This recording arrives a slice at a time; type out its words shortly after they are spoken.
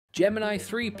Gemini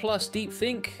 3 Plus Deep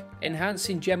Think,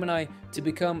 enhancing Gemini to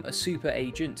become a super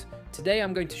agent. Today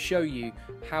I'm going to show you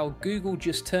how Google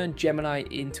just turned Gemini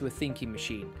into a thinking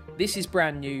machine. This is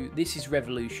brand new, this is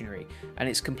revolutionary, and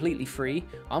it's completely free.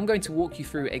 I'm going to walk you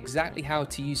through exactly how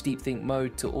to use Deep Think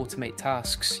mode to automate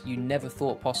tasks you never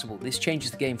thought possible. This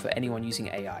changes the game for anyone using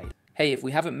AI. Hey, if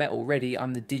we haven't met already,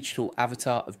 I'm the digital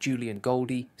avatar of Julian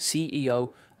Goldie,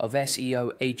 CEO of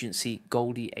SEO agency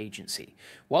Goldie Agency.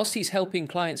 Whilst he's helping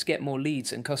clients get more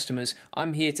leads and customers,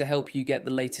 I'm here to help you get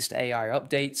the latest AI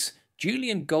updates.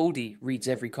 Julian Goldie reads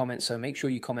every comment, so make sure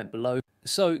you comment below.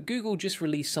 So Google just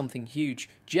released something huge.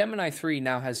 Gemini 3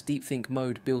 now has Deep Think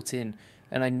mode built in,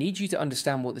 and I need you to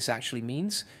understand what this actually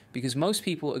means, because most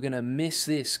people are going to miss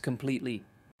this completely.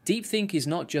 Deep Think is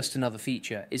not just another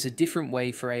feature, it's a different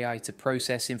way for AI to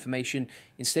process information.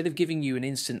 Instead of giving you an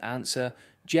instant answer,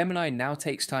 Gemini now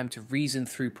takes time to reason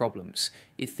through problems.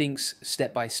 It thinks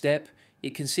step by step,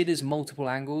 it considers multiple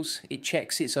angles, it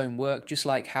checks its own work, just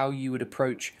like how you would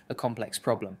approach a complex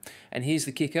problem. And here's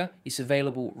the kicker, it's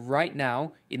available right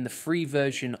now in the free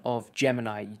version of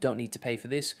Gemini. You don't need to pay for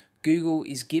this. Google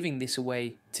is giving this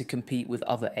away to compete with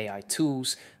other AI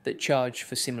tools that charge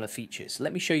for similar features.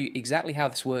 Let me show you exactly how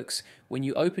this works. When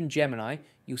you open Gemini,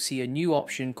 you'll see a new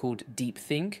option called Deep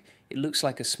Think. It looks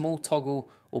like a small toggle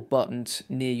or button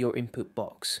near your input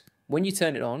box. When you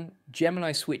turn it on,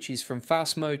 Gemini switches from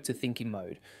fast mode to thinking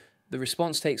mode. The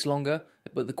response takes longer,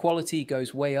 but the quality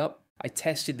goes way up. I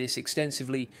tested this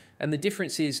extensively, and the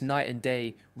difference is night and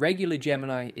day. Regular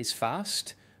Gemini is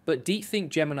fast, but Deep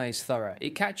Think Gemini is thorough.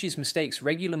 It catches mistakes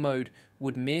regular mode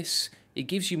would miss. It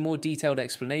gives you more detailed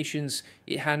explanations.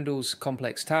 It handles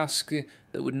complex tasks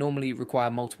that would normally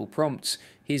require multiple prompts.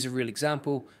 Here's a real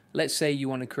example. Let's say you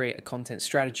want to create a content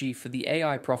strategy for the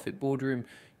AI Profit Boardroom.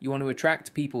 You want to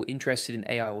attract people interested in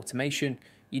AI automation.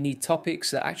 You need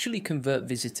topics that actually convert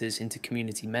visitors into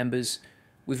community members.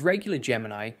 With regular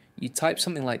Gemini, you type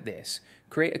something like this,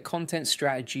 create a content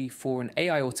strategy for an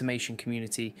AI automation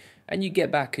community, and you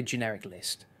get back a generic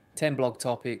list. 10 blog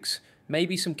topics,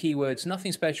 maybe some keywords,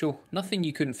 nothing special, nothing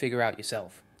you couldn't figure out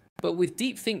yourself. But with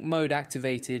Deep Think mode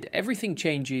activated, everything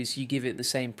changes. You give it the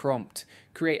same prompt.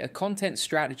 Create a content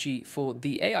strategy for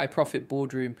the AI Profit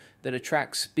Boardroom that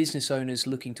attracts business owners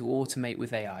looking to automate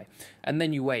with AI. And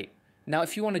then you wait. Now,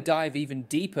 if you want to dive even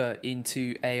deeper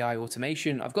into AI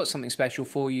automation, I've got something special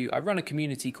for you. I run a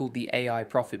community called the AI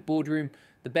Profit Boardroom,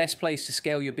 the best place to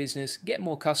scale your business, get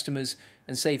more customers,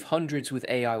 and save hundreds with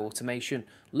AI automation.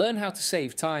 Learn how to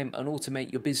save time and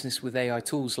automate your business with AI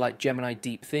tools like Gemini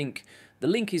Deep Think. The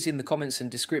link is in the comments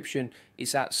and description.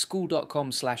 It's at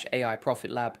school.com/AI Profit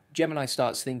Lab. Gemini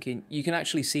starts thinking. You can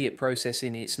actually see it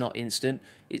processing. It's not instant.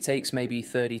 It takes maybe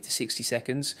 30 to 60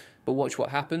 seconds. But watch what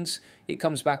happens. It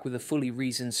comes back with a fully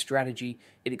reasoned strategy.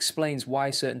 It explains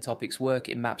why certain topics work.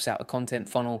 It maps out a content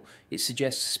funnel. It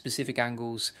suggests specific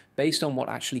angles based on what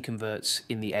actually converts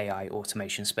in the AI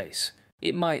automation space.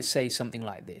 It might say something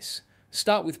like this.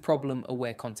 Start with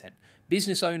problem-aware content.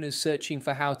 Business owners searching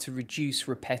for how to reduce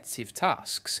repetitive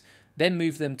tasks, then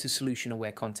move them to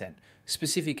solution-aware content,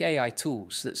 specific AI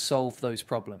tools that solve those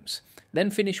problems.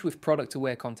 Then finish with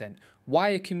product-aware content, why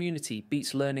a community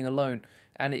beats learning alone,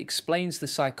 and it explains the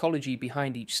psychology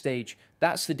behind each stage.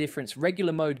 That's the difference.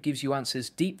 Regular mode gives you answers,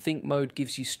 Deep Think mode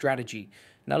gives you strategy.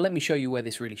 Now let me show you where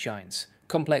this really shines.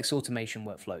 Complex automation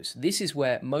workflows. This is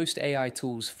where most AI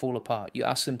tools fall apart. You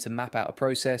ask them to map out a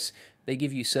process, they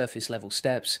give you surface level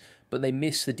steps, but they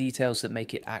miss the details that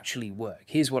make it actually work.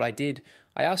 Here's what I did.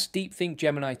 I asked Deep Think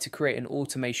Gemini to create an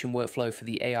automation workflow for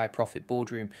the AI Profit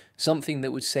Boardroom, something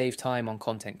that would save time on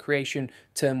content creation,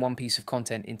 turn one piece of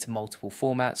content into multiple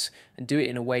formats, and do it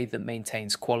in a way that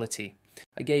maintains quality.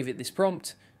 I gave it this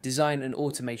prompt, design an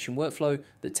automation workflow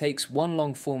that takes one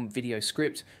long-form video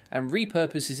script and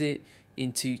repurposes it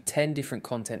into 10 different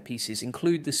content pieces,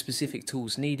 include the specific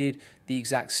tools needed, the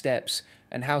exact steps,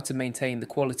 and how to maintain the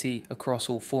quality across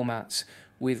all formats.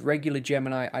 With regular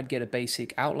Gemini, I'd get a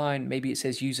basic outline. Maybe it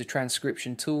says use a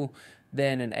transcription tool,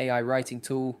 then an AI writing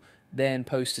tool, then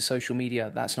post to social media.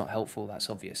 That's not helpful, that's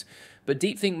obvious. But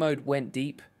Deep Think mode went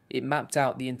deep. It mapped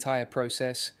out the entire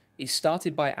process. It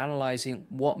started by analyzing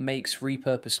what makes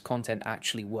repurposed content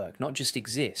actually work, not just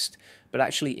exist, but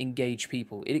actually engage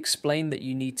people. It explained that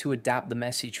you need to adapt the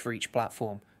message for each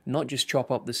platform, not just chop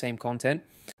up the same content.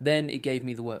 Then it gave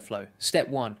me the workflow. Step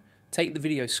 1, take the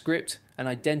video script and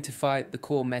identify the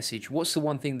core message. What's the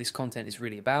one thing this content is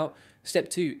really about? Step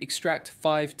 2, extract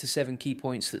 5 to 7 key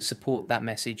points that support that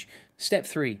message. Step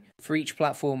 3, for each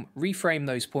platform, reframe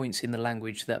those points in the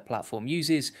language that platform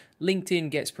uses. LinkedIn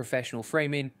gets professional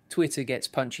framing, Twitter gets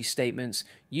punchy statements,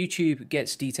 YouTube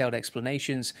gets detailed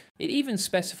explanations. It even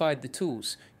specified the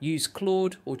tools. Use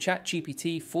Claude or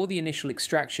ChatGPT for the initial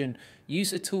extraction.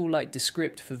 Use a tool like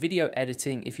Descript for video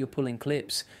editing if you're pulling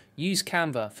clips. Use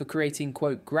Canva for creating,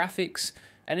 quote, graphics.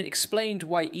 And it explained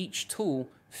why each tool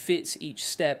fits each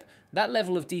step. That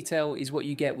level of detail is what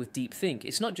you get with Deep Think.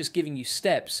 It's not just giving you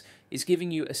steps, it's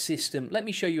giving you a system. Let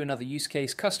me show you another use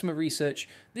case, customer research.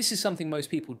 This is something most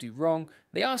people do wrong.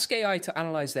 They ask AI to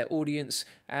analyze their audience,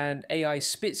 and AI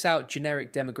spits out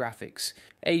generic demographics,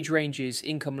 age ranges,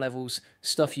 income levels,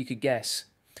 stuff you could guess.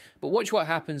 But watch what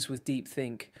happens with Deep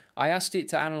Think. I asked it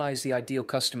to analyze the ideal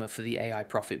customer for the AI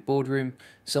Profit Boardroom,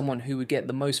 someone who would get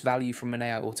the most value from an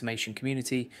AI automation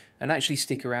community and actually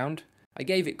stick around. I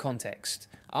gave it context.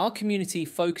 Our community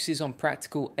focuses on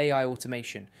practical AI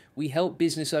automation. We help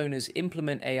business owners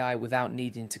implement AI without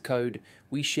needing to code.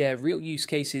 We share real use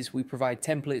cases. We provide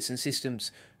templates and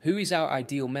systems. Who is our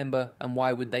ideal member and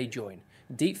why would they join?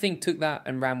 Deep Think took that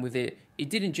and ran with it. It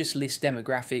didn't just list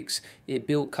demographics, it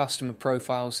built customer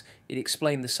profiles, it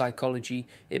explained the psychology,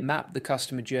 it mapped the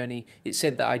customer journey, it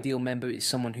said the ideal member is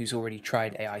someone who's already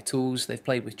tried AI tools, they've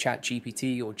played with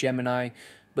ChatGPT or Gemini,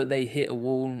 but they hit a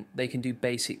wall. They can do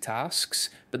basic tasks,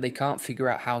 but they can't figure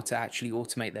out how to actually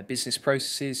automate their business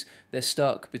processes. They're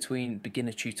stuck between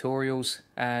beginner tutorials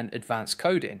and advanced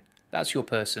coding. That's your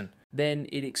person. Then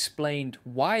it explained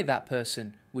why that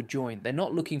person would join. They're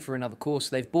not looking for another course.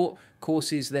 They've bought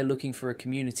courses. They're looking for a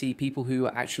community, people who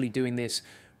are actually doing this.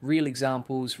 Real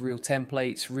examples, real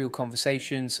templates, real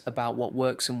conversations about what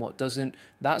works and what doesn't.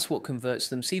 That's what converts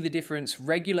them. See the difference?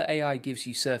 Regular AI gives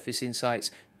you surface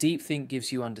insights. Deep Think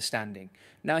gives you understanding.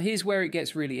 Now here's where it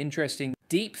gets really interesting.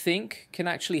 Deep Think can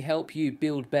actually help you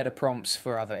build better prompts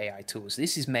for other AI tools.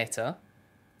 This is meta,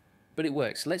 but it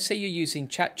works. Let's say you're using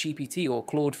ChatGPT or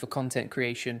Claude for content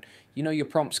creation. You know your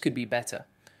prompts could be better,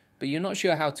 but you're not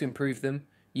sure how to improve them.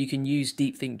 You can use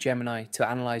Deep Think Gemini to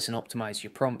analyze and optimize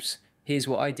your prompts. Here's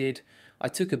what I did. I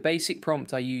took a basic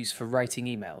prompt I use for writing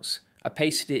emails. I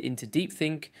pasted it into Deep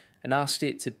Think and asked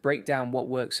it to break down what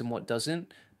works and what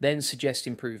doesn't, then suggest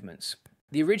improvements.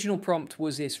 The original prompt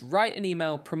was this: write an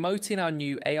email promoting our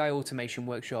new AI automation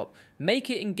workshop, make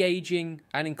it engaging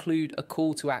and include a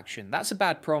call to action. That's a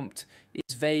bad prompt.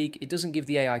 It's vague, it doesn't give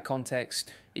the AI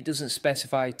context, it doesn't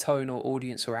specify tone or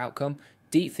audience or outcome.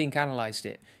 Deep Think analyzed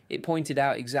it. It pointed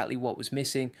out exactly what was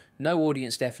missing: no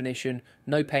audience definition,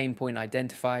 no pain point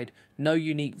identified, no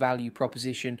unique value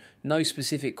proposition, no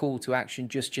specific call to action,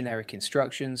 just generic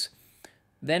instructions.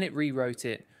 Then it rewrote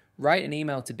it. Write an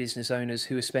email to business owners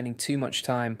who are spending too much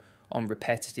time on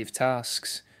repetitive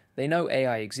tasks. They know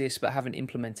AI exists but haven't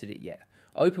implemented it yet.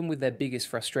 Open with their biggest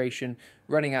frustration,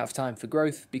 running out of time for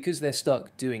growth because they're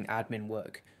stuck doing admin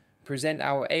work. Present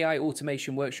our AI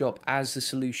automation workshop as the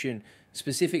solution.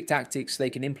 Specific tactics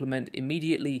they can implement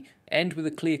immediately. End with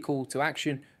a clear call to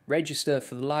action. Register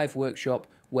for the live workshop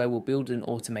where we'll build an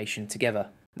automation together.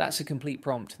 That's a complete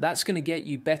prompt. That's going to get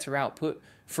you better output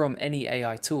from any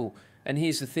AI tool. And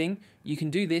here's the thing, you can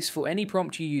do this for any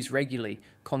prompt you use regularly: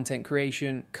 content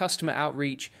creation, customer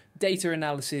outreach, data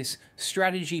analysis,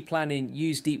 strategy planning.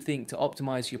 Use Deep Think to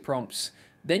optimize your prompts.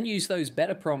 Then use those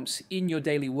better prompts in your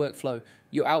daily workflow.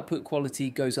 Your output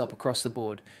quality goes up across the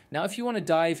board. Now, if you want to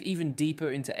dive even deeper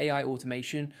into AI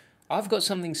automation, I've got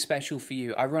something special for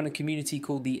you. I run a community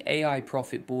called the AI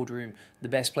Profit Boardroom, the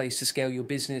best place to scale your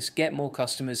business, get more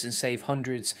customers and save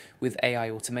hundreds with AI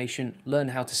automation. Learn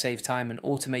how to save time and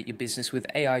automate your business with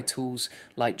AI tools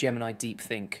like Gemini Deep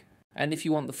Think. And if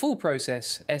you want the full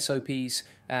process, SOPs,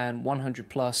 and 100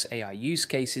 plus AI use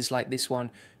cases like this one,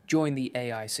 join the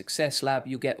AI Success Lab.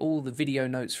 You'll get all the video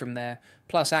notes from there,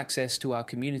 plus access to our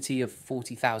community of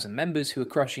 40,000 members who are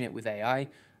crushing it with AI.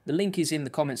 The link is in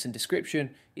the comments and description.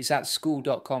 It's at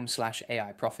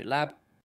school.com/AI Profit Lab.